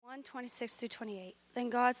1:26 through 28. Then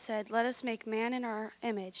God said, "Let us make man in our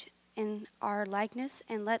image, in our likeness,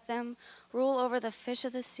 and let them rule over the fish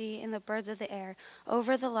of the sea and the birds of the air,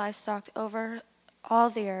 over the livestock, over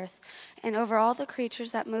all the earth, and over all the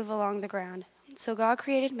creatures that move along the ground." So God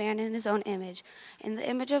created man in his own image. In the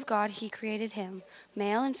image of God he created him.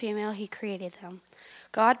 Male and female he created them.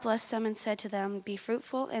 God blessed them and said to them, "Be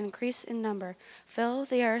fruitful and increase in number. Fill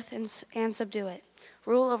the earth and subdue it.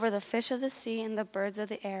 Rule over the fish of the sea and the birds of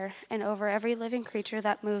the air, and over every living creature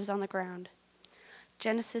that moves on the ground."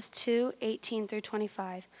 Genesis 2:18 through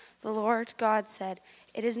 25. The Lord God said,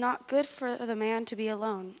 "It is not good for the man to be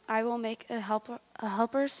alone. I will make a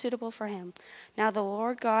helper suitable for him." Now the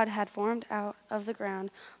Lord God had formed out of the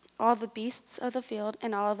ground all the beasts of the field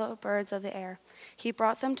and all the birds of the air. He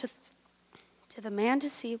brought them to the man to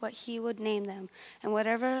see what he would name them. And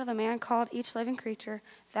whatever the man called each living creature,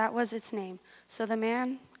 that was its name. So the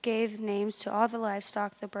man gave names to all the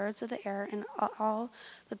livestock, the birds of the air, and all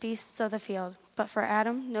the beasts of the field. But for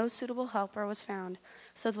Adam no suitable helper was found.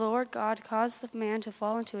 So the Lord God caused the man to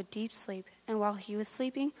fall into a deep sleep. And while he was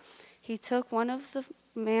sleeping, he took one of the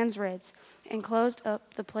man's ribs and closed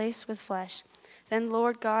up the place with flesh. Then the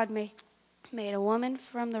Lord God made a woman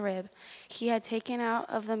from the rib he had taken out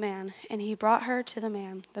of the man, and he brought her to the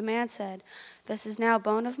man. The man said, "This is now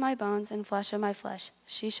bone of my bones and flesh of my flesh.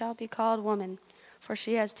 She shall be called woman, for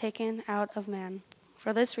she has taken out of man."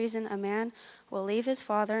 For this reason a man will leave his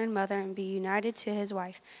father and mother and be united to his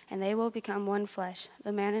wife, and they will become one flesh.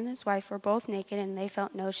 The man and his wife were both naked, and they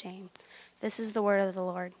felt no shame. This is the word of the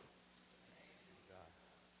Lord.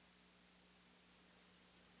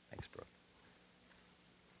 Thanks, Brooke.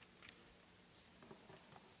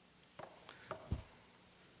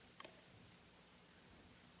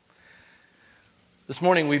 This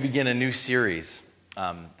morning we begin a new series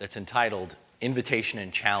that's entitled Invitation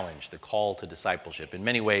and Challenge, the Call to Discipleship. In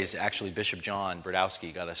many ways, actually, Bishop John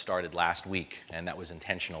Brodowski got us started last week, and that was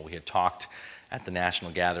intentional. We had talked at the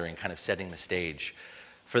national gathering, kind of setting the stage.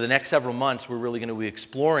 For the next several months, we're really going to be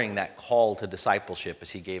exploring that call to discipleship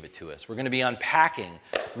as he gave it to us. We're going to be unpacking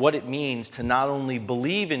what it means to not only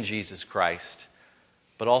believe in Jesus Christ,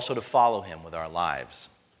 but also to follow him with our lives.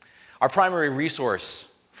 Our primary resource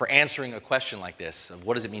for answering a question like this, of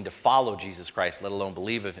what does it mean to follow Jesus Christ, let alone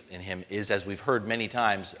believe in him, is, as we've heard many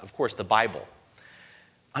times, of course, the Bible.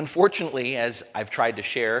 Unfortunately, as I've tried to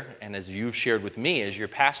share, and as you've shared with me as your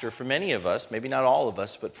pastor, for many of us, maybe not all of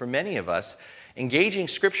us, but for many of us, engaging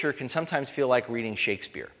Scripture can sometimes feel like reading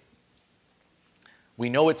Shakespeare. We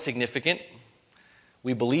know it's significant,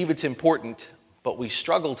 we believe it's important, but we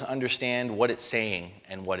struggle to understand what it's saying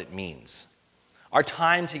and what it means. Our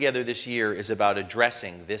time together this year is about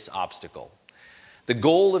addressing this obstacle. The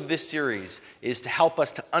goal of this series is to help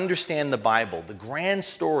us to understand the Bible, the grand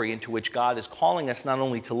story into which God is calling us not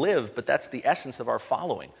only to live, but that's the essence of our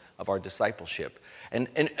following, of our discipleship. And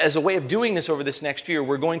as a way of doing this over this next year,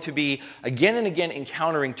 we're going to be again and again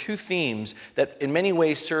encountering two themes that in many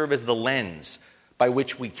ways serve as the lens by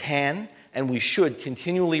which we can and we should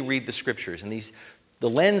continually read the Scriptures. And the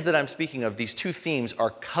lens that I'm speaking of, these two themes, are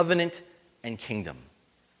covenant and kingdom.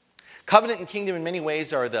 Covenant and kingdom in many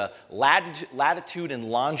ways are the latitude and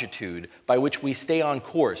longitude by which we stay on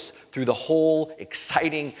course through the whole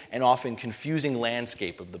exciting and often confusing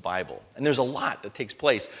landscape of the Bible. And there's a lot that takes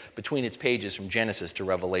place between its pages from Genesis to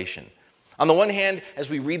Revelation. On the one hand, as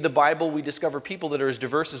we read the Bible, we discover people that are as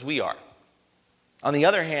diverse as we are. On the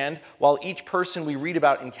other hand, while each person we read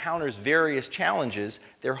about encounters various challenges,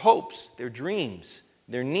 their hopes, their dreams,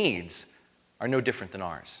 their needs are no different than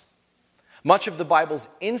ours. Much of the Bible's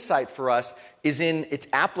insight for us is in its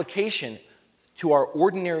application to our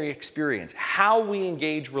ordinary experience, how we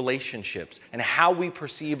engage relationships, and how we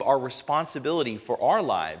perceive our responsibility for our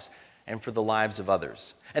lives and for the lives of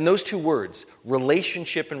others. And those two words,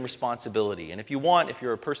 relationship and responsibility. And if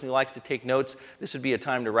you're a person who likes to take notes, this would be a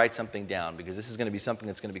time to write something down, because this is going to be something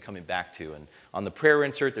that's going to be coming back to. And on the prayer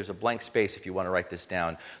insert, there's a blank space if you want to write this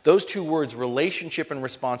down. Those two words, relationship and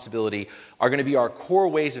responsibility, are going to be our core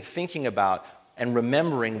ways of thinking about and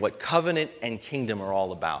remembering what covenant and kingdom are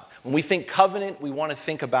all about. When we think covenant, we want to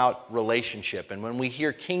think about relationship. And when we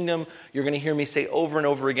hear kingdom, you're going to hear me say over and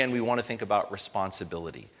over again, we want to think about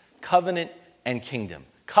responsibility. Covenant and kingdom.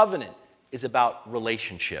 Covenant is about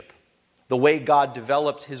relationship, the way God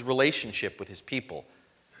develops his relationship with his people,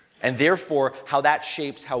 and therefore how that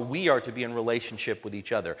shapes how we are to be in relationship with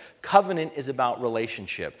each other. Covenant is about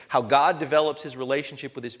relationship, how God develops his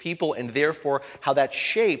relationship with his people, and therefore how that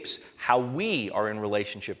shapes how we are in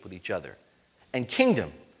relationship with each other. And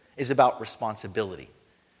kingdom is about responsibility.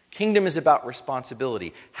 Kingdom is about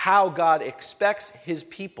responsibility, how God expects his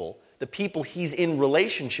people the people he's in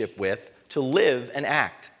relationship with to live and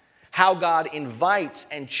act. How God invites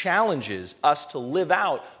and challenges us to live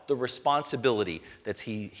out the responsibility that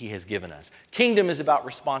he has given us. Kingdom is about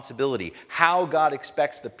responsibility. How God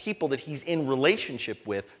expects the people that he's in relationship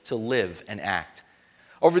with to live and act.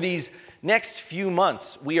 Over these next few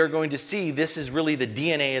months, we are going to see this is really the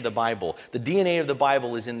DNA of the Bible. The DNA of the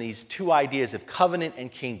Bible is in these two ideas of covenant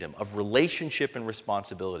and kingdom, of relationship and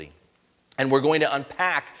responsibility. And we're going to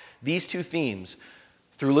unpack these two themes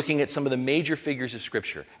through looking at some of the major figures of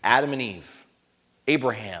Scripture: Adam and Eve,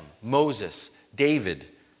 Abraham, Moses, David,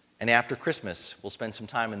 and after Christmas, we'll spend some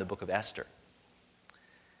time in the book of Esther.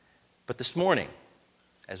 But this morning,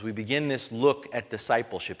 as we begin this look at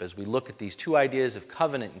discipleship, as we look at these two ideas of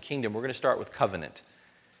covenant and kingdom, we're going to start with covenant.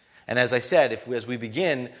 And as I said, as we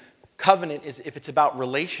begin, covenant is, if it's about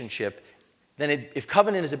relationship, then if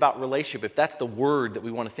covenant is about relationship, if that's the word that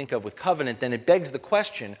we want to think of with covenant, then it begs the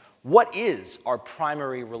question, what is our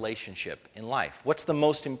primary relationship in life? What's the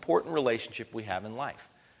most important relationship we have in life?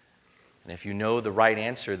 And if you know the right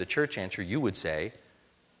answer, the church answer, you would say,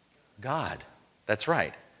 God. That's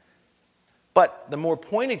right. But the more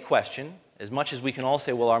pointed question, as much as we can all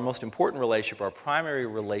say, well, our most important relationship, our primary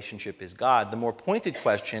relationship is God, the more pointed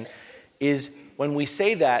question is, when we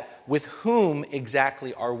say that, with whom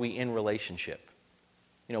exactly are we in relationship?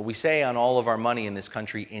 You know, we say on all of our money in this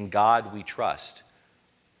country, in God we trust.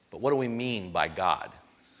 But what do we mean by God?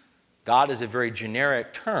 God is a very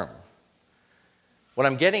generic term. What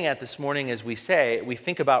I'm getting at this morning is we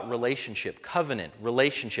think about relationship, covenant,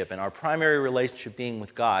 relationship, and our primary relationship being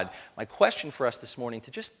with God. My question for us this morning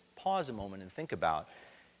to just pause a moment and think about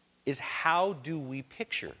is, how do we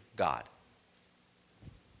picture God?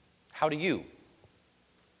 How do you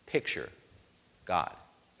picture God?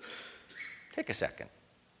 Take a second.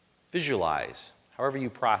 Visualize, however you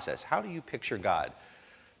process. How do you picture God?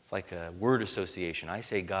 It's like a word association. I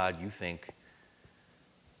say God, you think.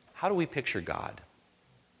 How do we picture God?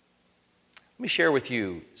 Let me share with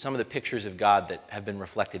you some of the pictures of God that have been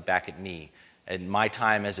reflected back at me in my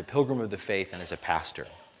time as a pilgrim of the faith and as a pastor.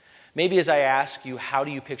 Maybe as I ask you, how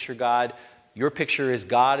do you picture God? Your picture is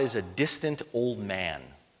God is a distant old man,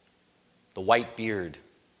 the white beard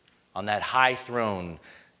on that high throne,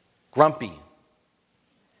 grumpy,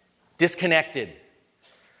 disconnected,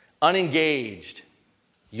 unengaged,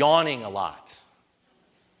 yawning a lot.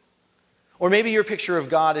 Or maybe your picture of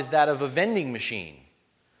God is that of a vending machine.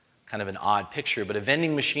 Kind of an odd picture, but a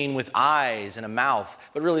vending machine with eyes and a mouth.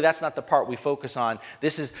 But really, that's not the part we focus on.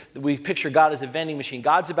 We picture God as a vending machine.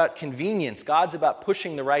 God's about convenience. God's about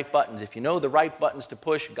pushing the right buttons. If you know the right buttons to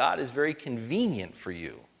push, God is very convenient for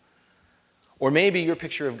you. Or maybe your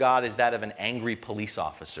picture of God is that of an angry police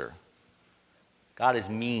officer. God is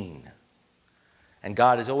mean. And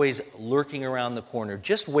God is always lurking around the corner,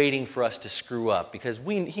 just waiting for us to screw up, because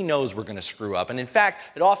he knows we're going to screw up. And in fact,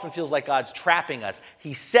 it often feels like God's trapping us.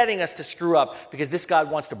 He's setting us to screw up because this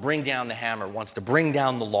God wants to bring down the hammer, wants to bring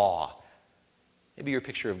down the law. Maybe your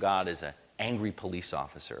picture of God is an angry police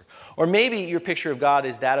officer. Or maybe your picture of God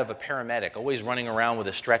is that of a paramedic, always running around with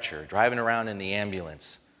a stretcher, driving around in the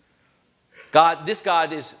ambulance. This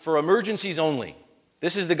God is for emergencies only.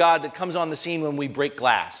 This is the God that comes on the scene when we break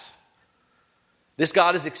glass. This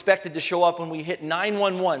God is expected to show up when we hit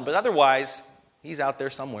 911, but otherwise, he's out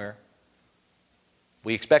there somewhere.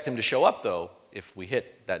 We expect him to show up, though, if we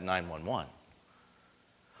hit that 911.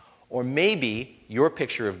 Or maybe your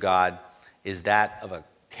picture of God is that of a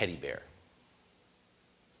teddy bear.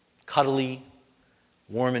 Cuddly,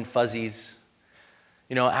 warm and fuzzies.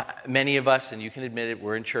 You know, many of us, and you can admit it,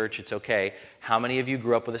 we're in church, it's okay. How many of you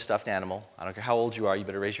grew up with a stuffed animal? I don't care how old you are, you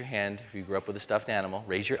better raise your hand if you grew up with a stuffed animal.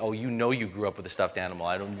 You know you grew up with a stuffed animal.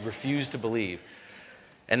 I refuse to believe.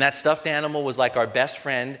 And that stuffed animal was like our best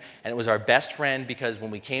friend, and it was our best friend because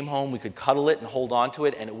when we came home, we could cuddle it and hold on to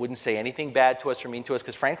it, and it wouldn't say anything bad to us or mean to us,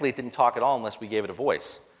 because frankly, it didn't talk at all unless we gave it a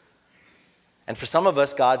voice. And for some of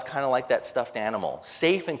us, God's kind of like that stuffed animal,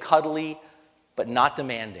 safe and cuddly, but not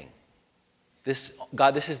demanding. This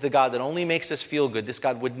is the God that only makes us feel good. This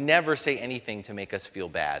God would never say anything to make us feel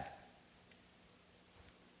bad.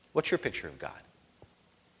 What's your picture of God?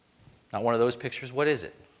 Not one of those pictures? What is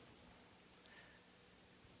it?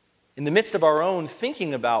 In the midst of our own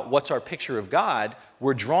thinking about what's our picture of God,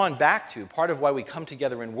 we're drawn back to, part of why we come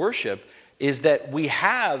together in worship is that we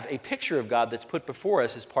have a picture of God that's put before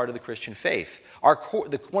us as part of the Christian faith.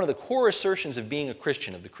 One of the core assertions of being a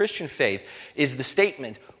Christian, of the Christian faith, is the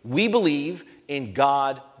statement, we believe in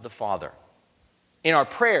God the Father. In our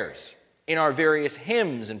prayers, in our various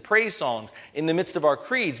hymns and praise songs, in the midst of our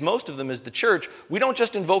creeds, most of them as the church, we don't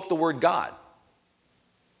just invoke the word God.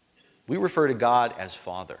 We refer to God as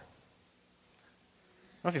Father.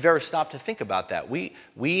 I don't know if you've ever stopped to think about that.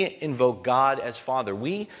 We invoke God as Father.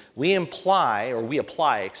 We apply,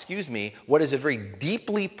 what is a very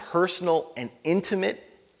deeply personal and intimate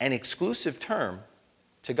and exclusive term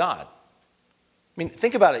to God. I mean,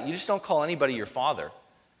 think about it. You just don't call anybody your father.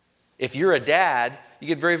 If you're a dad, you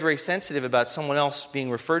get very, very sensitive about someone else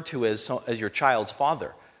being referred to as your child's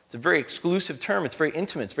father. It's a very exclusive term. It's very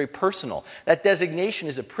intimate. It's very personal. That designation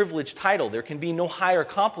is a privileged title. There can be no higher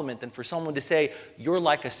compliment than for someone to say, "You're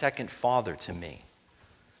like a second father to me."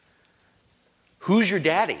 Who's your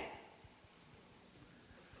daddy?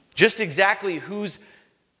 Just exactly who's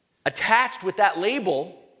attached with that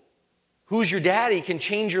label, who's your daddy, can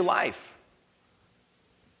change your life.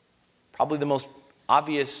 Probably the most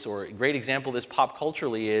obvious or great example of this pop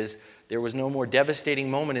culturally is there was no more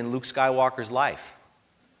devastating moment in Luke Skywalker's life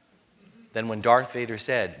than when Darth Vader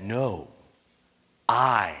said, "No,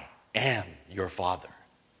 I am your father."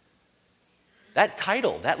 That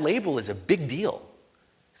title, that label is a big deal.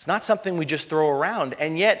 It's not something we just throw around,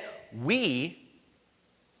 and yet we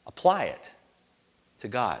apply it to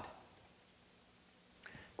God.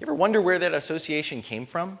 You ever wonder where that association came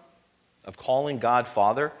from, of calling God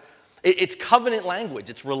Father? It's covenant language.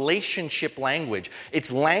 It's relationship language.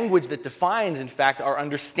 It's language that defines, in fact, our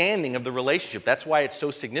understanding of the relationship. That's why it's so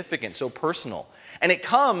significant, so personal. And it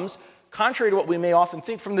comes, contrary to what we may often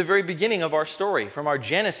think, from the very beginning of our story, from our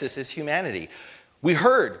genesis as humanity. We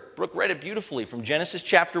heard, Brooke read it beautifully from Genesis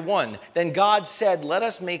chapter 1. Then God said, "Let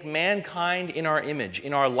us make mankind in our image,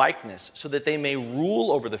 in our likeness, so that they may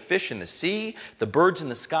rule over the fish in the sea, the birds in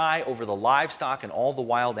the sky, over the livestock and all the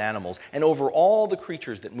wild animals, and over all the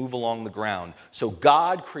creatures that move along the ground." So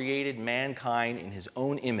God created mankind in his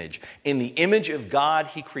own image. In the image of God,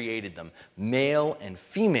 he created them. Male and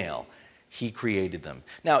female, he created them.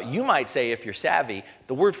 Now, you might say, if you're savvy,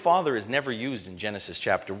 the word father is never used in Genesis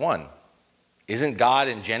chapter 1. Isn't God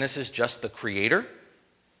in Genesis just the creator?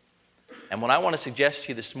 And what I want to suggest to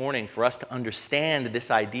you this morning for us to understand this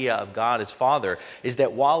idea of God as Father is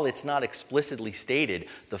that while it's not explicitly stated,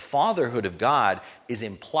 the fatherhood of God is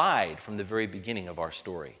implied from the very beginning of our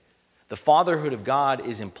story. The fatherhood of God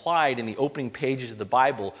is implied in the opening pages of the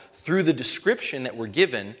Bible through the description that we're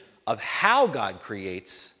given of how God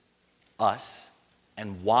creates us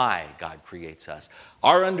and why God creates us.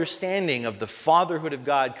 Our understanding of the fatherhood of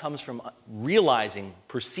God comes from realizing,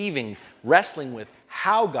 perceiving, wrestling with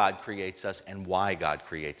how God creates us and why God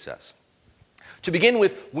creates us. To begin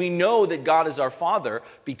with, we know that God is our Father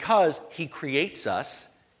because he creates us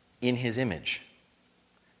in his image.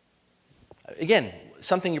 Again,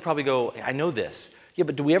 something you probably go, "I know this." Yeah,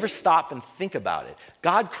 but do we ever stop and think about it?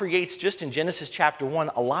 God creates, just in Genesis chapter 1,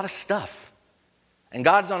 a lot of stuff. And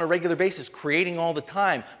God's on a regular basis creating all the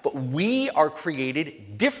time, but we are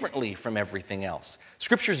created differently from everything else.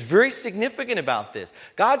 Scripture is very significant about this.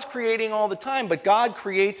 God's creating all the time, but God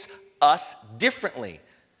creates us differently.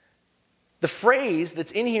 The phrase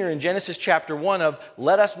that's in here in Genesis chapter 1 of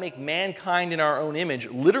 "let us make mankind in our own image"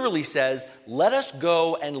 literally says, "let us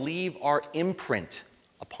go and leave our imprint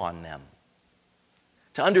upon them."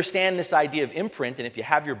 To understand this idea of imprint, and if you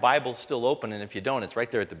have your Bible still open, and if you don't, it's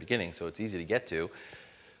right there at the beginning, so it's easy to get to.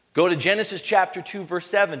 Go to Genesis chapter 2, verse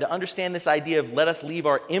 7 to understand this idea of "let us leave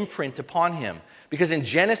our imprint upon him." Because in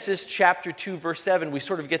Genesis chapter 2, verse 7, we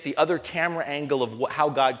sort of get the other camera angle of how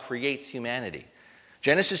God creates humanity.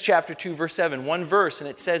 Genesis chapter 2, verse 7, one verse, and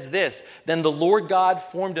it says this: "Then the Lord God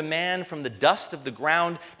formed a man from the dust of the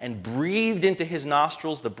ground and breathed into his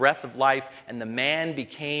nostrils the breath of life, and the man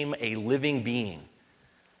became a living being."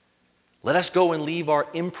 Let us go and leave our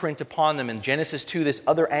imprint upon them. In Genesis 2, this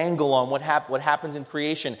other angle on what happens in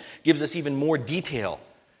creation gives us even more detail.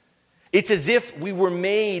 It's as if we were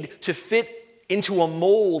made to fit into a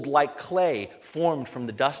mold like clay formed from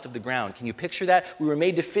the dust of the ground. Can you picture that? We were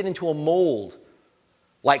made to fit into a mold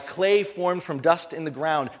like clay formed from dust in the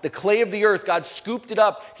ground. The clay of the earth, God scooped it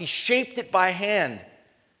up. He shaped it by hand.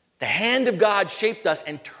 The hand of God shaped us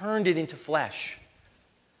and turned it into flesh.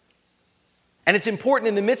 And it's important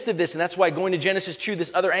in the midst of this, and that's why going to Genesis 2,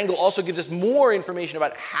 this other angle also gives us more information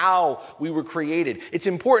about how we were created. It's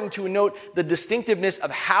important to note the distinctiveness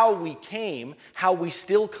of how we came, how we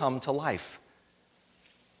still come to life.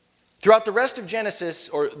 Throughout the rest of Genesis,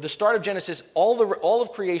 or the start of Genesis, all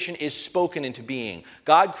of creation is spoken into being.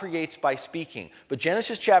 God creates by speaking. But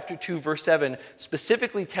Genesis chapter 2, verse 7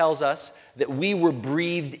 specifically tells us that we were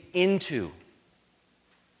breathed into.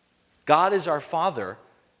 God is our Father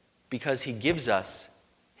because he gives us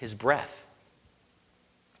his breath.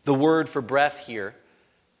 The word for breath here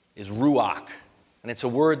is ruach, and it's a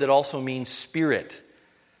word that also means spirit.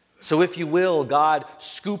 So if you will, God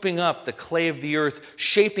scooping up the clay of the earth,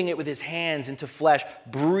 shaping it with his hands into flesh,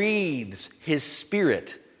 breathes his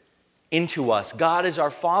Spirit into us. God is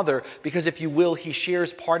our Father because, if you will, he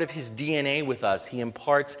shares part of his DNA with us. He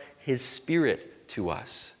imparts his Spirit to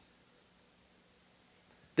us.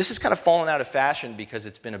 This has kind of fallen out of fashion because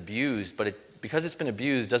it's been abused, but because it's been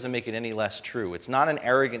abused doesn't make it any less true. It's not an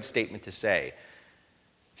arrogant statement to say.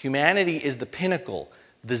 Humanity is the pinnacle,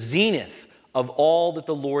 the zenith of all that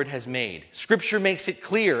the Lord has made. Scripture makes it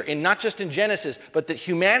clear, and not just in Genesis, but that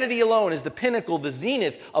humanity alone is the pinnacle, the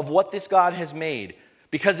zenith of what this God has made.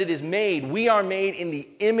 Because it is made, we are made in the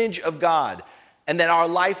image of God, and that our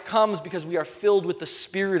life comes because we are filled with the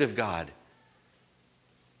Spirit of God.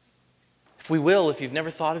 If we will, if you've never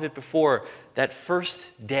thought of it before, that first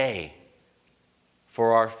day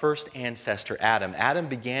for our first ancestor, Adam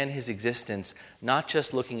began his existence not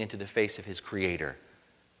just looking into the face of his Creator,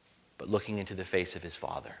 but looking into the face of his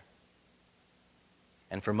Father.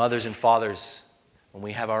 And for mothers and fathers, when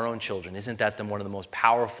we have our own children, isn't that one of the most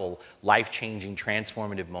powerful, life-changing,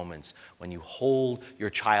 transformative moments? When you hold your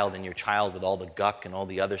child, and your child with all the guck and all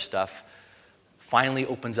the other stuff finally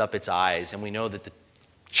opens up its eyes, and we know that the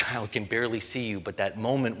child can barely see you, but that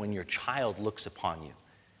moment when your child looks upon you.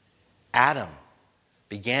 Adam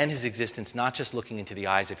began his existence not just looking into the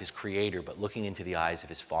eyes of his Creator, but looking into the eyes of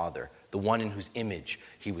his Father, the one in whose image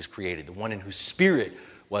he was created, the one in whose Spirit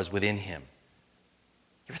was within him.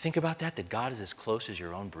 You ever think about that? That God is as close as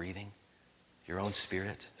your own breathing, your own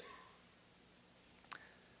spirit?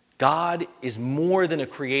 God is more than a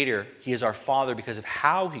creator. He is our Father because of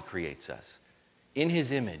how he creates us, in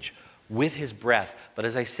his image, with his breath. But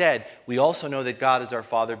as I said, we also know that God is our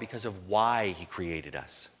Father because of why he created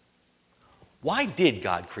us. Why did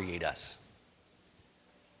God create us?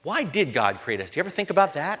 Why did God create us? Do you ever think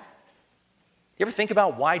about that? You ever think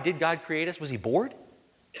about why did God create us? Was he bored?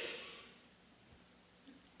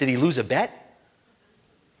 Did he lose a bet?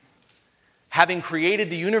 Having created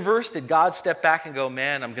the universe, did God step back and go,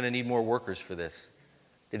 man, I'm going to need more workers for this?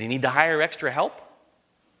 Did he need to hire extra help?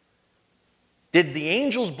 Did the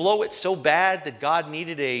angels blow it so bad that God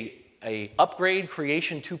needed a upgrade,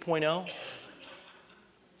 creation 2.0?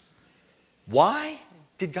 Why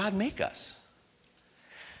did God make us?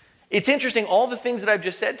 It's interesting, all the things that I've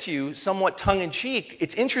just said to you, somewhat tongue-in-cheek,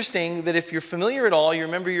 it's interesting that if you're familiar at all, you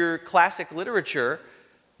remember your classic literature,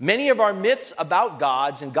 many of our myths about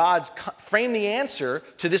gods and gods frame the answer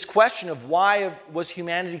to this question of why was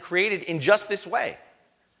humanity created in just this way.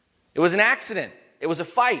 It was an accident. It was a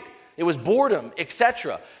fight. It was boredom,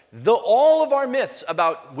 etc. All of our myths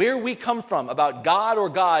about where we come from, about God or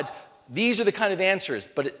gods, these are the kind of answers.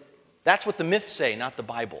 But that's what the myths say, not the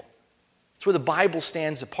Bible. It's where the Bible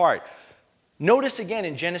stands apart. Notice again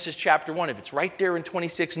in Genesis chapter 1, if it's right there in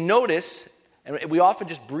 26, notice, and we often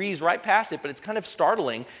just breeze right past it, but it's kind of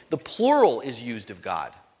startling, the plural is used of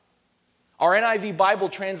God. Our NIV Bible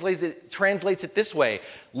translates it this way: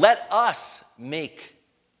 let us make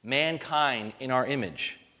mankind in our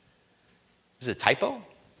image. Is it a typo? You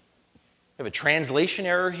have a translation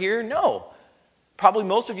error here? No. Probably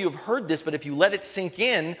most of you have heard this, but if you let it sink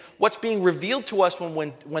in, what's being revealed to us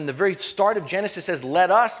when the very start of Genesis says,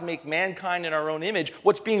 let us make mankind in our own image,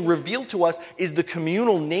 what's being revealed to us is the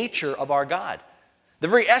communal nature of our God. The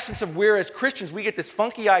very essence of where, as Christians, we get this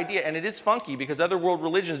funky idea, and it is funky because other world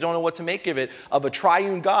religions don't know what to make of it, of a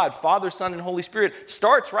triune God, Father, Son, and Holy Spirit,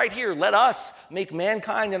 starts right here. Let us make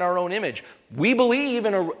mankind in our own image. We believe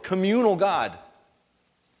in a communal God.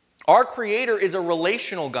 Our Creator is a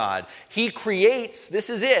relational God. He creates,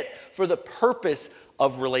 this is it, for the purpose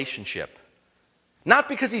of relationship. Not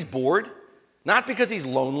because he's bored, not because he's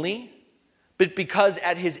lonely, but because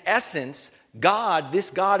at his essence,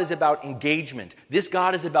 this God is about engagement. This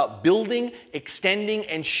God is about building, extending,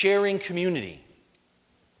 and sharing community.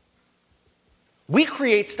 We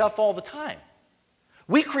create stuff all the time.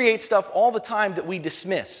 We create stuff all the time that we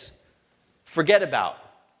dismiss, forget about,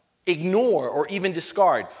 ignore, or even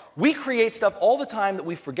discard. We create stuff all the time that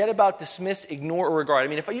we forget about, dismiss, ignore, or regard. I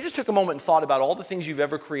mean, if you just took a moment and thought about all the things you've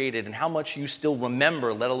ever created and how much you still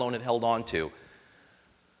remember, let alone have held on to,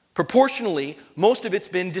 proportionally, most of it's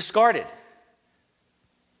been discarded.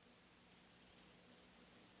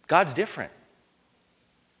 God's different.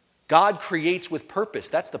 God creates with purpose.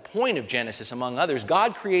 That's the point of Genesis, among others.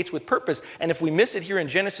 God creates with purpose. And if we miss it here in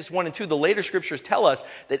Genesis 1 and 2, the later scriptures tell us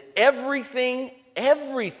that everything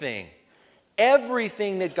that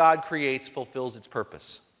God creates fulfills its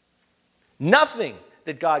purpose. Nothing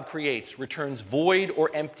that God creates returns void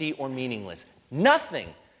or empty or meaningless.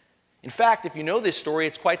 Nothing. In fact, if you know this story,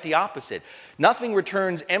 it's quite the opposite. Nothing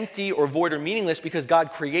returns empty or void or meaningless because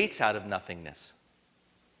God creates out of nothingness.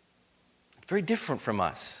 Very different from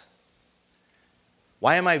us.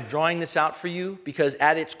 Why am I drawing this out for you? Because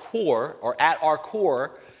at its core, or at our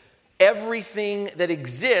core, everything that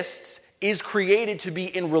exists is created to be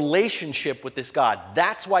in relationship with this God.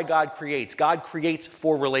 That's why God creates. God creates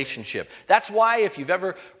for relationship. That's why, if you've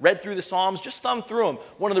ever read through the Psalms, just thumb through them.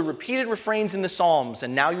 One of the repeated refrains in the Psalms,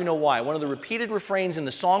 and now you know why, one of the repeated refrains in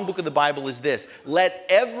the songbook of the Bible is this: let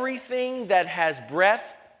everything that has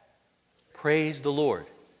breath praise the Lord.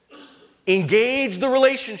 Engage the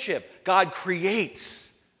relationship. God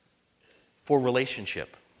creates for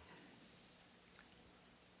relationship.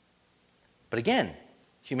 But again,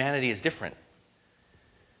 humanity is different.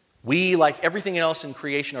 We, like everything else in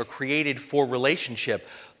creation, are created for relationship.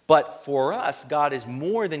 But for us, God is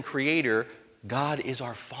more than creator. God is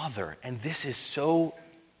our Father. And this is so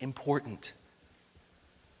important.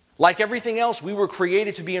 Like everything else, we were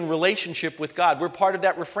created to be in relationship with God. We're part of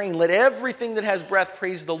that refrain, let everything that has breath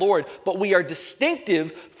praise the Lord. But we are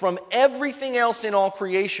distinctive from everything else in all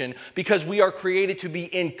creation because we are created to be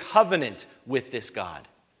in covenant with this God.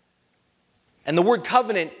 And the word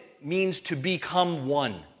covenant means to become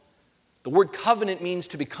one. The word covenant means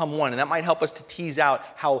to become one, and that might help us to tease out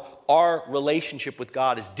how our relationship with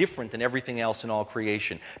God is different than everything else in all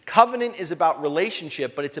creation. Covenant is about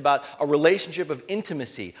relationship, but it's about a relationship of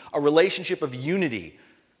intimacy, a relationship of unity.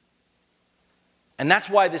 And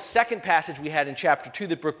that's why this second passage we had in chapter 2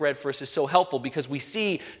 that Brooke read for us is so helpful, because we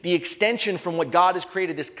see the extension from what God has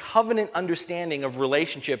created, this covenant understanding of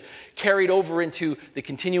relationship, carried over into the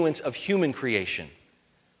continuance of human creation.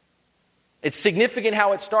 It's significant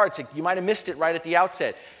how it starts. You might have missed it right at the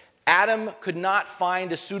outset. Adam could not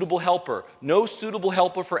find a suitable helper. No suitable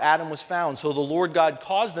helper for Adam was found. So the Lord God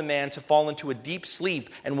caused the man to fall into a deep sleep.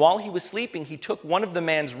 And while he was sleeping, he took one of the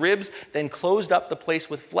man's ribs, then closed up the place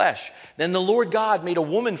with flesh. Then the Lord God made a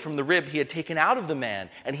woman from the rib he had taken out of the man,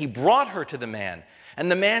 and he brought her to the man. And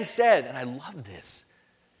the man said, and I love this,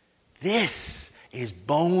 "This is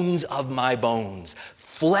bones of my bones,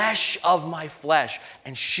 flesh of my flesh,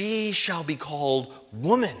 and she shall be called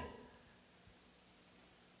woman."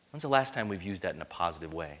 When's the last time we've used that in a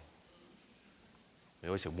positive way? We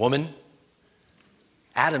always say woman.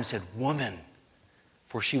 Adam said woman,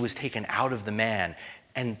 for she was taken out of the man.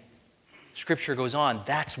 And Scripture goes on,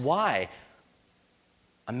 that's why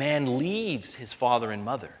a man leaves his father and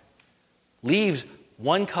mother, leaves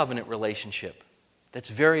one covenant relationship that's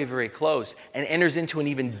very, very close, and enters into an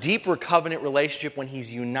even deeper covenant relationship when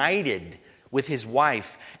he's united with his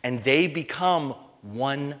wife, and they become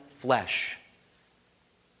one flesh.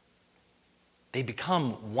 They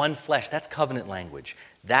become one flesh. That's covenant language.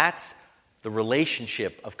 That's the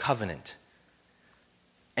relationship of covenant.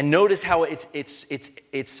 And notice how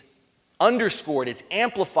it's underscored, it's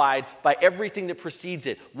amplified by everything that precedes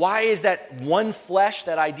it. Why is that one flesh,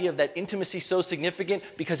 that idea of that intimacy, so significant?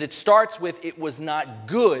 Because it starts with, it was not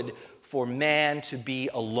good for man to be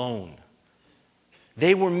alone.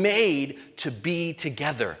 They were made to be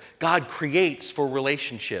together. God creates for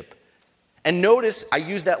relationship. And notice, I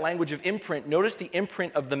use that language of imprint. Notice the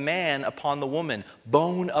imprint of the man upon the woman.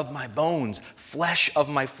 Bone of my bones, flesh of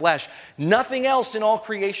my flesh. Nothing else in all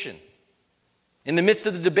creation. In the midst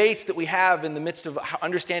of the debates that we have, in the midst of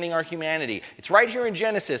understanding our humanity, it's right here in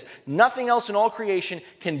Genesis. Nothing else in all creation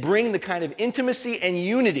can bring the kind of intimacy and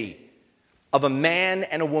unity of a man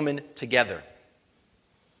and a woman together.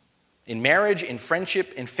 In marriage, in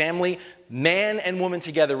friendship, in family, man and woman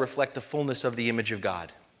together reflect the fullness of the image of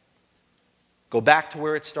God. Go back to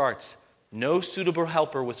where it starts. No suitable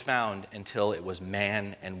helper was found until it was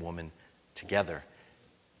man and woman together.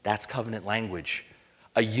 That's covenant language.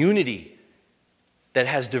 A unity that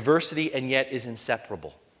has diversity and yet is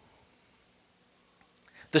inseparable.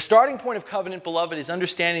 The starting point of covenant, beloved, is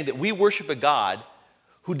understanding that we worship a God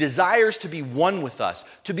who desires to be one with us,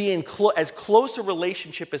 to be in as close a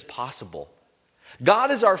relationship as possible.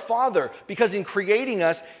 God is our Father because in creating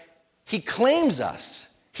us, He claims us.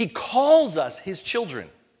 He calls us His children.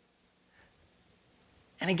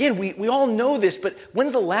 And again, we all know this, but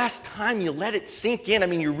when's the last time you let it sink in? I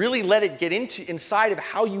mean, you really let it get inside of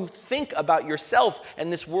how you think about yourself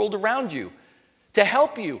and this world around you to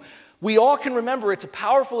help you. We all can remember it's a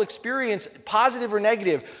powerful experience, positive or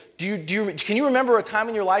negative. Can you remember a time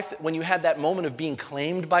in your life when you had that moment of being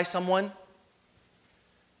claimed by someone?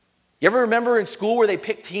 You ever remember in school where they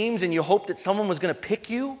picked teams and you hoped that someone was going to pick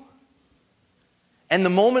you? And the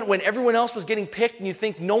moment when everyone else was getting picked and you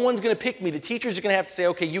think, no one's going to pick me, the teachers are going to have to say,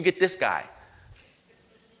 okay, you get this guy.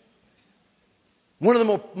 One of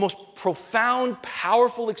the most profound,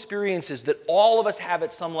 powerful experiences that all of us have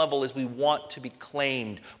at some level is we want to be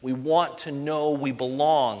claimed. We want to know we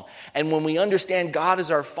belong. And when we understand God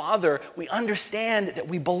as our Father, we understand that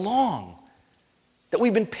we belong, that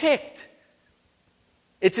we've been picked.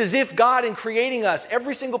 It's as if God, in creating us,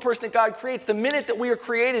 every single person that God creates, the minute that we are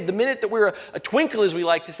created, the minute that we're a twinkle, as we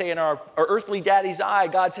like to say, in our earthly daddy's eye,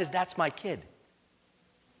 God says, that's my kid.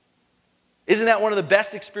 Isn't that one of the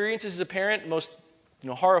best experiences as a parent? Most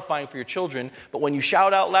horrifying for your children, but when you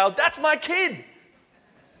shout out loud, that's my kid.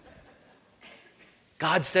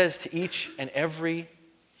 God says to each and every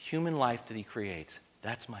human life that he creates,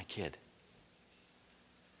 that's my kid.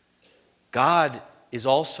 God is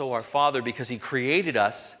also our Father because he created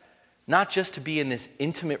us not just to be in this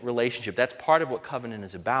intimate relationship. That's part of what covenant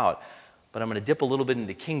is about, but I'm going to dip a little bit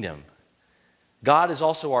into kingdom. God is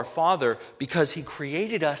also our Father because he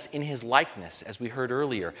created us in his likeness, as we heard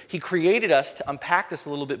earlier. He created us, to unpack this a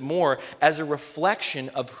little bit more, as a reflection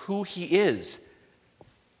of who he is.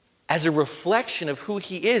 As a reflection of who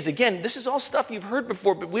he is. Again, this is all stuff you've heard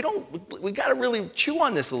before, but we got to really chew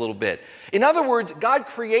on this a little bit. In other words, God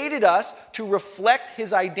created us to reflect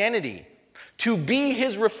his identity, to be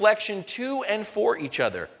his reflection to and for each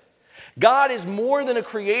other. God is more than a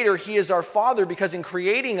creator. He is our Father because in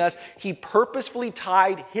creating us, he purposefully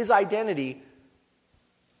tied his identity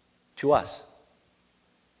to us.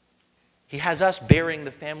 He has us bearing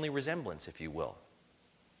the family resemblance, if you will.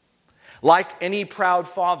 Like any proud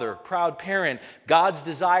father, proud parent, God's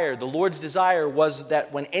desire, the Lord's desire was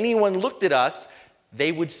that when anyone looked at us,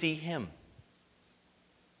 they would see him.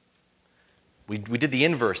 We did the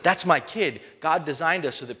inverse. That's my kid. God designed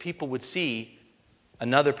us so that people would see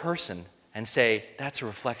another person and say, that's a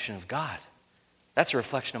reflection of God. That's a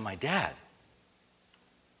reflection of my dad.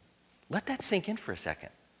 Let that sink in for a second.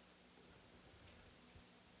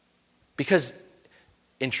 Because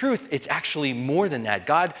in truth, it's actually more than that.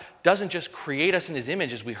 God doesn't just create us in his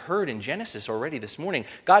image, as we heard in Genesis already this morning.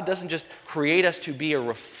 God doesn't just create us to be a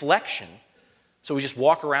reflection. So we just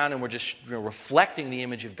walk around and we're just reflecting the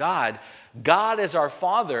image of God. God, as our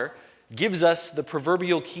Father, gives us the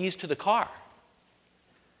proverbial keys to the car.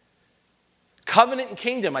 Covenant and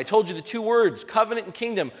kingdom, I told you the two words, covenant and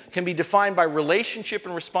kingdom, can be defined by relationship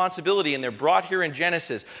and responsibility, and they're brought here in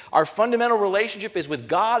Genesis. Our fundamental relationship is with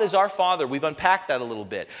God as our Father. We've unpacked that a little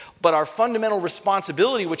bit. But our fundamental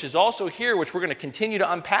responsibility, which is also here, which we're going to continue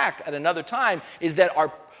to unpack at another time, is that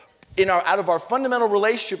out of our fundamental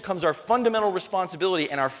relationship comes our fundamental responsibility,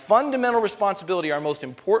 and our fundamental responsibility, our most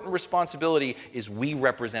important responsibility, is we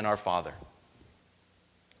represent our Father.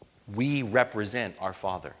 We represent our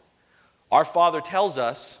Father. Our Father tells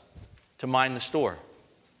us to mind the store,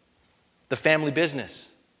 the family business,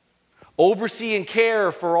 oversee and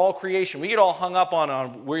care for all creation. We get all hung up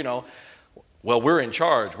on we're in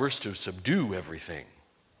charge. We're to subdue everything.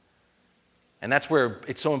 And that's where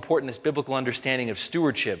it's so important, this biblical understanding of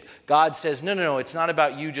stewardship. God says, no, it's not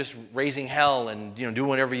about you just raising hell and doing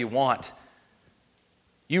whatever you want.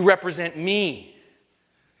 You represent me.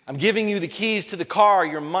 I'm giving you the keys to the car.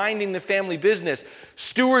 You're minding the family business.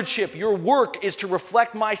 Stewardship, your work is to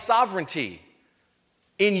reflect my sovereignty.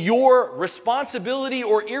 In your responsibility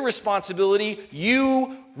or irresponsibility,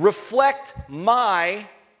 you reflect my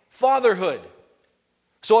fatherhood.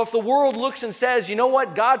 So if the world looks and says, you know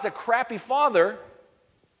what, God's a crappy father,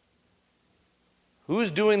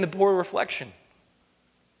 who's doing the poor reflection?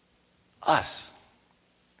 Us.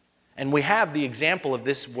 And we have the example of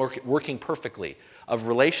this working perfectly, of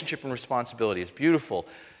relationship and responsibility. It's beautiful.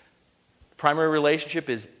 The primary relationship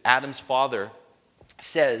is Adam's father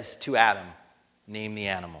says to Adam, name the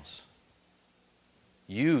animals.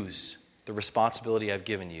 Use the responsibility I've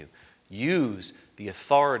given you. Use the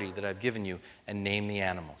authority that I've given you and name the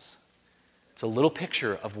animals. It's a little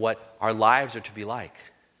picture of what our lives are to be like.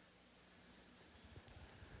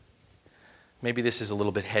 Maybe this is a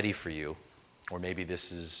little bit heady for you, or maybe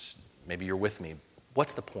you're with me.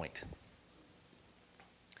 What's the point?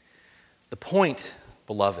 The point,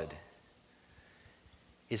 beloved,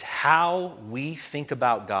 is how we think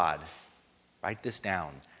about God. Write this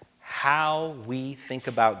down. How we think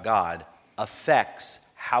about God affects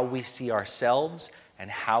how we see ourselves and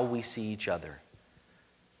how we see each other.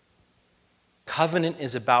 Covenant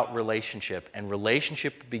is about relationship, and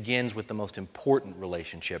relationship begins with the most important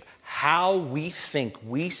relationship. How we think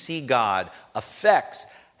we see God affects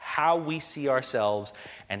how we see ourselves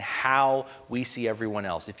and how we see everyone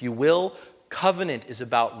else. If you will, covenant is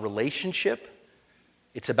about relationship.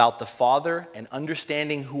 It's about the Father, and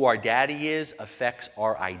understanding who our daddy is affects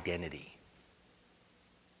our identity.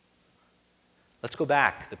 Let's go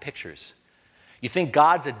back, the pictures. You think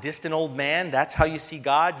God's a distant old man? That's how you see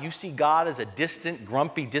God? You see God as a distant,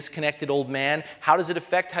 grumpy, disconnected old man. How does it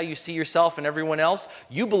affect how you see yourself and everyone else?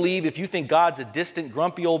 You believe if you think God's a distant,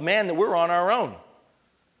 grumpy old man, that we're on our own.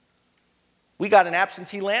 We got an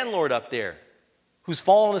absentee landlord up there who's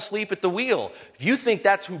fallen asleep at the wheel. If you think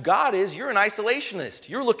that's who God is, you're an isolationist.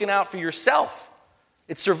 You're looking out for yourself.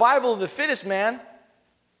 It's survival of the fittest, man.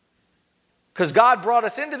 Because God brought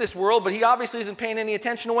us into this world, but he obviously isn't paying any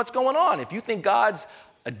attention to what's going on. If you think God's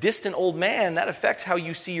a distant old man, that affects how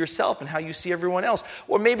you see yourself and how you see everyone else.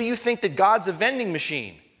 Or maybe you think that God's a vending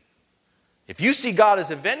machine. If you see God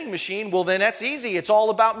as a vending machine, well, then that's easy. It's all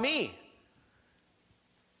about me.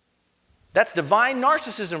 That's divine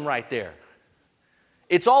narcissism right there.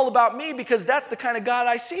 It's all about me because that's the kind of God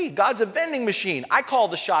I see. God's a vending machine. I call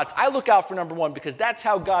the shots. I look out for number one because that's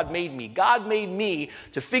how God made me. God made me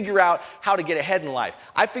to figure out how to get ahead in life.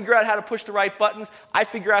 I figure out how to push the right buttons. I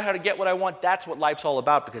figure out how to get what I want. That's what life's all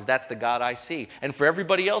about because that's the God I see. And for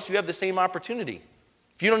everybody else, you have the same opportunity.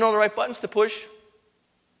 If you don't know the right buttons to push,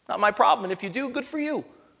 not my problem. And if you do, good for you.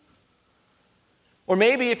 Or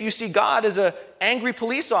maybe if you see God as an angry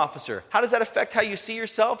police officer, how does that affect how you see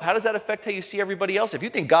yourself? How does that affect how you see everybody else? If you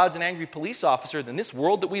think God's an angry police officer, then this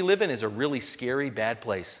world that we live in is a really scary, bad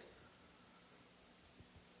place.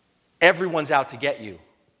 Everyone's out to get you,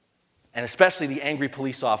 and especially the angry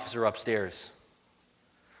police officer upstairs.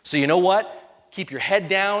 So you know what? Keep your head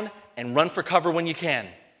down and run for cover when you can.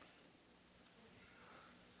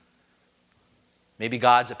 Maybe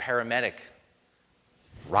God's a paramedic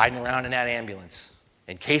riding around in that ambulance.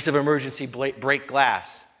 In case of emergency, break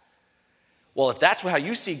glass. Well, if that's how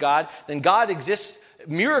you see God, then God exists.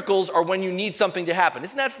 Miracles are when you need something to happen.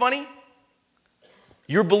 Isn't that funny?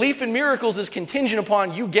 Your belief in miracles is contingent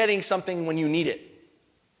upon you getting something when you need it.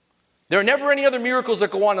 There are never any other miracles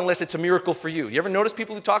that go on unless it's a miracle for you. You ever notice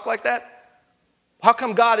people who talk like that? How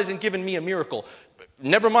come God isn't giving me a miracle?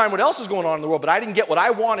 Never mind what else is going on in the world, but I didn't get what I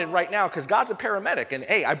wanted right now because God's a paramedic. And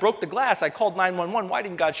hey, I broke the glass. I called 911. Why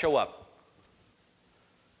didn't God show up?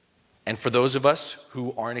 And for those of us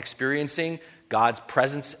who aren't experiencing God's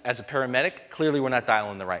presence as a paramedic, clearly we're not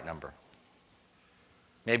dialing the right number.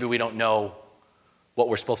 Maybe we don't know what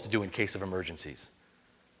we're supposed to do in case of emergencies.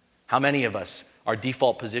 How many of us, our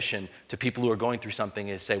default position to people who are going through something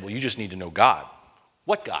is say, well, you just need to know God.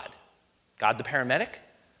 What God? God the paramedic?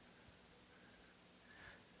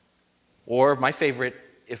 Or my favorite,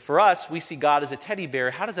 if for us we see God as a teddy bear,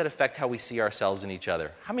 how does that affect how we see ourselves and each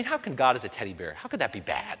other? I mean, how can God as a teddy bear? How could that be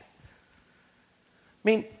bad? I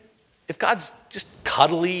mean, if God's just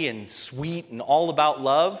cuddly and sweet and all about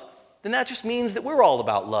love, then that just means that we're all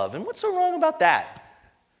about love. And what's so wrong about that?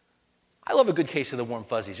 I love a good case of the warm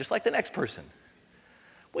fuzzies, just like the next person.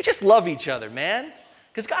 We just love each other, man.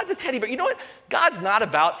 Because God's a teddy bear. You know what? God's not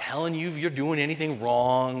about telling you if you're doing anything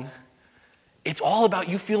wrong. It's all about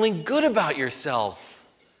you feeling good about yourself.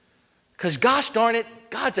 Because gosh darn it,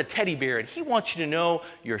 God's a teddy bear, and he wants you to know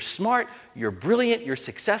you're smart, you're brilliant, you're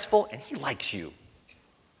successful, and he likes you.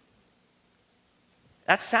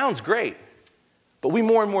 That sounds great, but we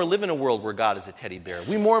more and more live in a world where God is a teddy bear.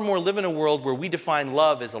 We more and more live in a world where we define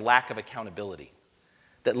love as a lack of accountability.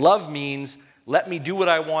 That love means let me do what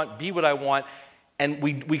I want, be what I want, and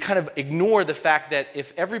we kind of ignore the fact that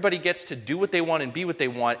if everybody gets to do what they want and be what they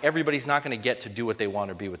want, everybody's not going to get to do what they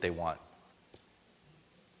want or be what they want.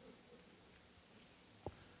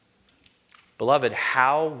 Beloved,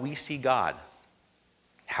 how we see God,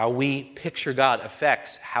 how we picture God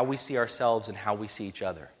affects how we see ourselves and how we see each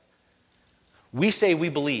other. We say we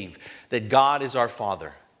believe that God is our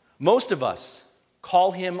Father. Most of us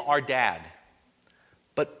call him our dad.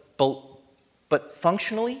 But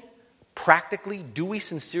functionally, practically, do we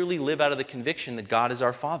sincerely live out of the conviction that God is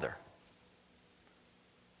our Father?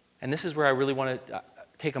 And this is where I really want to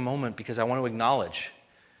take a moment because I want to acknowledge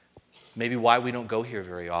maybe why we don't go here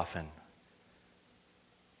very often.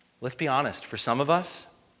 Let's be honest, for some of us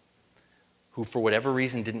who for whatever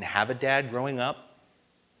reason didn't have a dad growing up,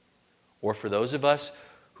 or for those of us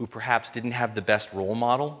who perhaps didn't have the best role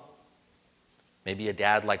model, maybe a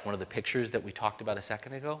dad like one of the pictures that we talked about a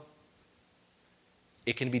second ago,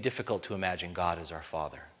 it can be difficult to imagine God as our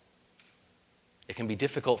Father. It can be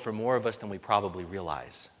difficult for more of us than we probably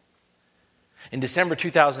realize. In December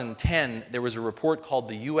 2010, there was a report called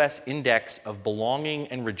the U.S. Index of Belonging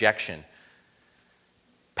and Rejection.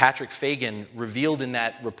 Patrick Fagan revealed in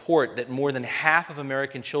that report that more than half of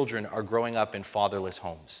American children are growing up in fatherless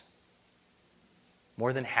homes.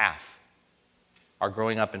 More than half are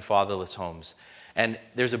growing up in fatherless homes. And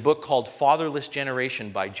there's a book called Fatherless Generation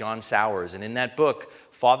by John Sowers. And in that book,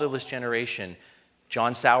 Fatherless Generation,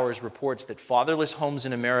 John Sowers reports that fatherless homes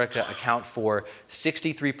in America account for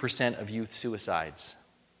 63% of youth suicides,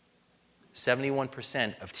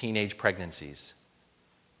 71% of teenage pregnancies,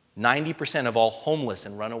 90% of all homeless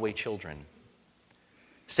and runaway children,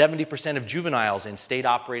 70% of juveniles in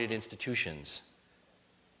state-operated institutions,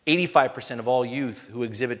 85% of all youth who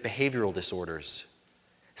exhibit behavioral disorders,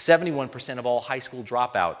 71% of all high school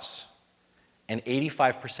dropouts, and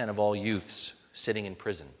 85% of all youths sitting in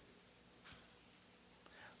prison.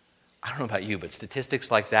 I don't know about you, but statistics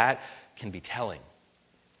like that can be telling.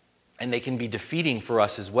 And they can be defeating for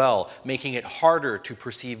us as well, making it harder to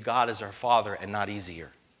perceive God as our Father and not easier.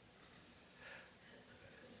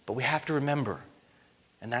 But we have to remember,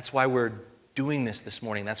 and that's why we're doing this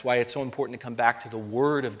morning. That's why it's so important to come back to the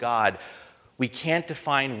Word of God. We can't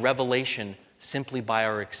define revelation simply by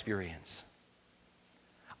our experience.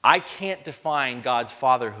 I can't define God's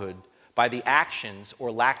fatherhood by the actions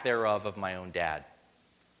or lack thereof of my own dad.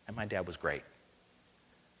 And my dad was great.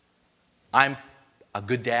 I'm a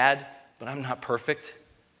good dad, but I'm not perfect.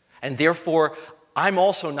 And therefore, I'm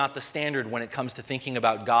also not the standard when it comes to thinking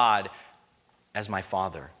about God as my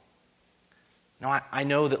Father. Now, I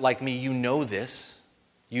know that like me, you know this.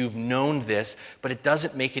 You've known this, but it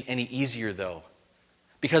doesn't make it any easier, though.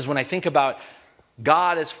 Because when I think about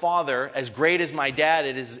God as Father, as great as my dad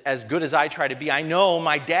is, as good as I try to be, I know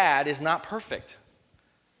my dad is not perfect.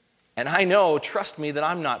 And I know, trust me, that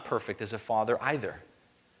I'm not perfect as a father either.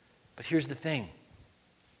 But here's the thing.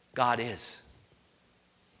 God is.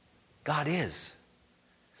 God is.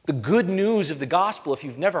 The good news of the gospel, if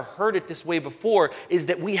you've never heard it this way before, is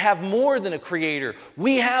that we have more than a creator.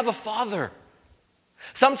 We have a Father.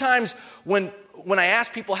 Sometimes when I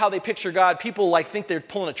ask people how they picture God, people think they're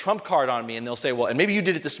pulling a trump card on me, and they'll say, well, and maybe you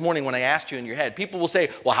did it this morning when I asked you in your head. People will say,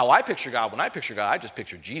 well, how I picture God, when I picture God, I just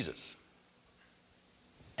picture Jesus.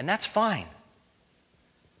 And that's fine.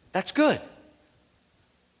 That's good.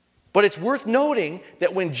 But it's worth noting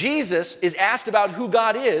that when Jesus is asked about who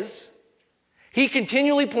God is, he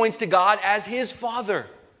continually points to God as his Father.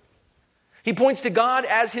 He points to God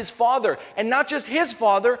as his Father, and not just his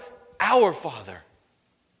Father, our Father.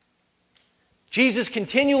 Jesus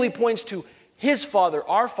continually points to his Father,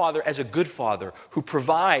 our Father, as a good Father who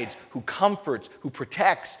provides, who comforts, who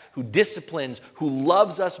protects, who disciplines, who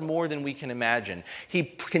loves us more than we can imagine. He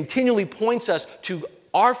continually points us to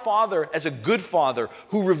our Father as a good Father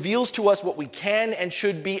who reveals to us what we can and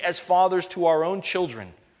should be as fathers to our own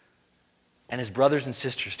children and as brothers and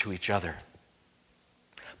sisters to each other.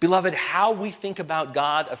 Beloved, how we think about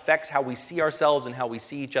God affects how we see ourselves and how we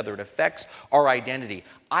see each other. It affects our identity.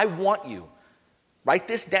 I want you, write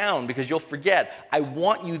this down because you'll forget. I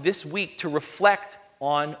want you this week to reflect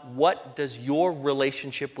on what does your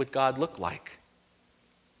relationship with God look like?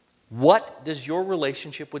 What does your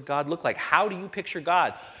relationship with God look like? How do you picture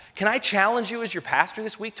God? Can I challenge you as your pastor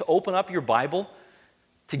this week to open up your Bible,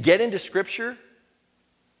 to get into Scripture,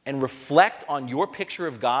 and reflect on your picture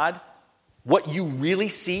of God, what you really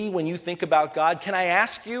see when you think about God? Can I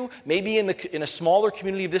ask you, maybe in a smaller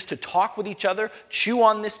community of this, to talk with each other, chew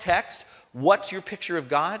on this text? What's your picture of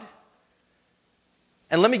God?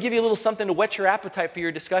 And let me give you a little something to whet your appetite for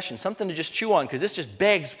your discussion, something to just chew on, because this just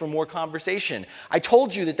begs for more conversation. I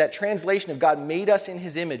told you that translation of God made us in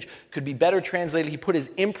his image could be better translated. He put his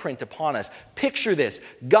imprint upon us. Picture this.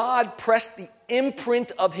 God pressed the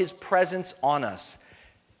imprint of his presence on us.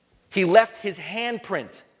 He left his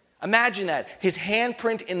handprint. Imagine that. His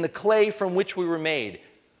handprint in the clay from which we were made.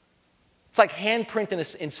 It's like handprint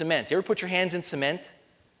in cement. You ever put your hands in cement?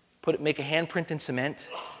 Make a handprint in cement?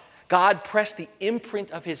 God pressed the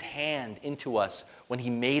imprint of his hand into us when he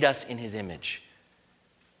made us in his image.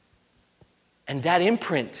 And that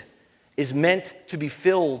imprint is meant to be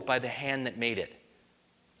filled by the hand that made it.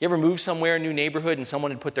 You ever move somewhere, a new neighborhood, and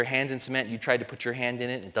someone had put their hands in cement, and you tried to put your hand in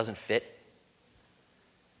it, and it doesn't fit?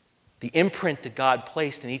 The imprint that God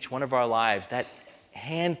placed in each one of our lives, that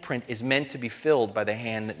handprint is meant to be filled by the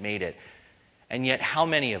hand that made it. And yet, how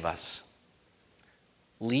many of us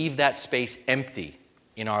leave that space empty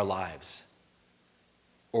in our lives,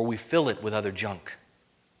 or we fill it with other junk?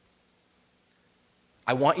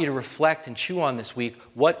 I want you to reflect and chew on this week,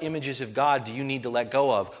 what images of God do you need to let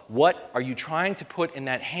go of? What are you trying to put in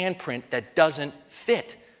that handprint that doesn't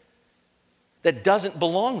fit, that doesn't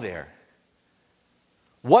belong there?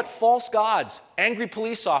 What false gods, angry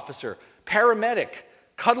police officer, paramedic,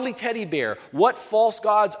 cuddly teddy bear, what false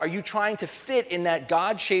gods are you trying to fit in that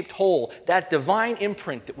God-shaped hole, that divine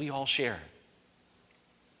imprint that we all share?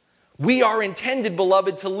 We are intended,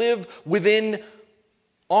 beloved, to live within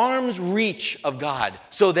arm's reach of God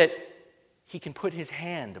so that he can put his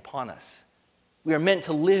hand upon us. We are meant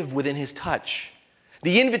to live within his touch.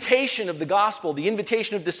 The invitation of the gospel, the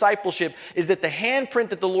invitation of discipleship, is that the handprint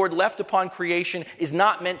that the Lord left upon creation is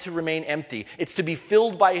not meant to remain empty. It's to be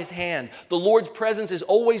filled by his hand. The Lord's presence is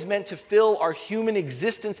always meant to fill our human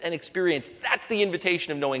existence and experience. That's the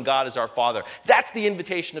invitation of knowing God as our Father. That's the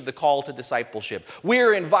invitation of the call to discipleship.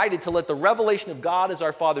 We're invited to let the revelation of God as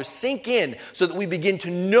our Father sink in so that we begin to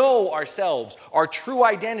know ourselves, our true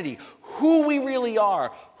identity, who we really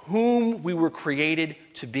are, whom we were created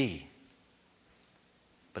to be.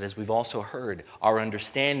 But as we've also heard, our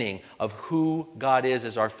understanding of who God is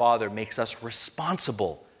as our Father makes us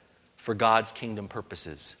responsible for God's kingdom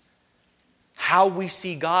purposes. How we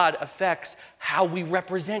see God affects how we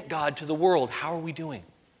represent God to the world. How are we doing?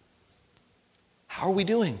 How are we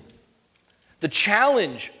doing? The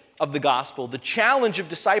challenge of the gospel, the challenge of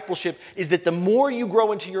discipleship is that the more you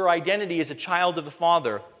grow into your identity as a child of the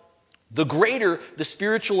Father, the greater the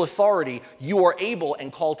spiritual authority you are able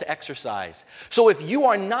and called to exercise. So if you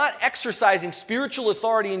are not exercising spiritual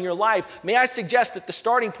authority in your life, may I suggest that the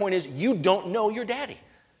starting point is you don't know your daddy.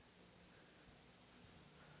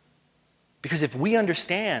 Because if we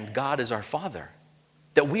understand God as our Father,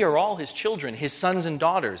 that we are all his children, his sons and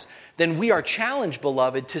daughters, then we are challenged,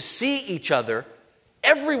 beloved, to see each other,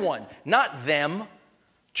 everyone, not them,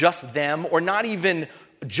 just them, or not even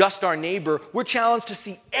just our neighbor. We're challenged to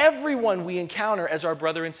see everyone we encounter as our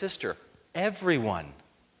brother and sister. Everyone.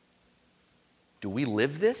 Do we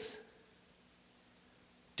live this?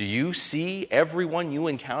 Do you see everyone you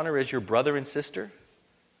encounter as your brother and sister?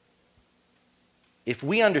 If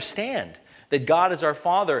we understand that God as our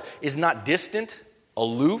Father is not distant,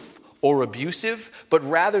 aloof, or abusive, but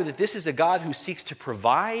rather that this is a God who seeks to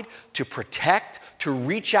provide, to protect, to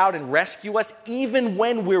reach out and rescue us even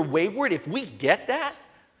when we're wayward, if we get that,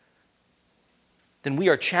 then we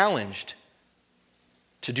are challenged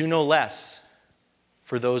to do no less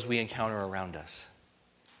for those we encounter around us.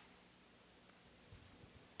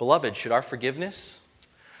 Beloved, should our forgiveness,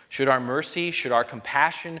 should our mercy, should our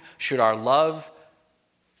compassion, should our love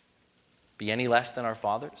be any less than our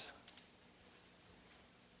Father's?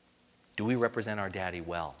 Do we represent our daddy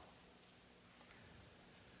well?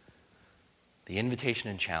 The invitation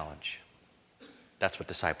and challenge, that's what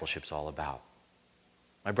discipleship's all about.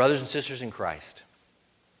 My brothers and sisters in Christ,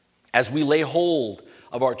 as we lay hold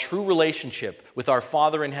of our true relationship with our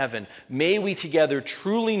Father in heaven, may we together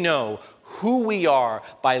truly know who we are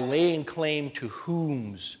by laying claim to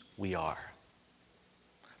whom's we are.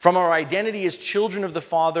 From our identity as children of the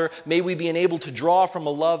Father, may we be enabled to draw from a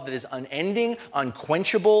love that is unending,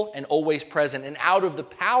 unquenchable, and always present. And out of the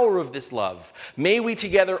power of this love, may we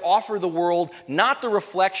together offer the world not the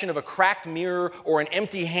reflection of a cracked mirror or an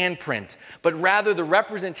empty handprint, but rather the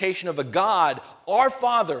representation of a God, our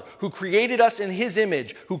Father, who created us in his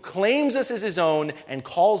image, who claims us as his own, and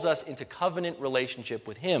calls us into covenant relationship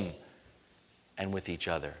with him and with each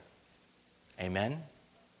other. Amen.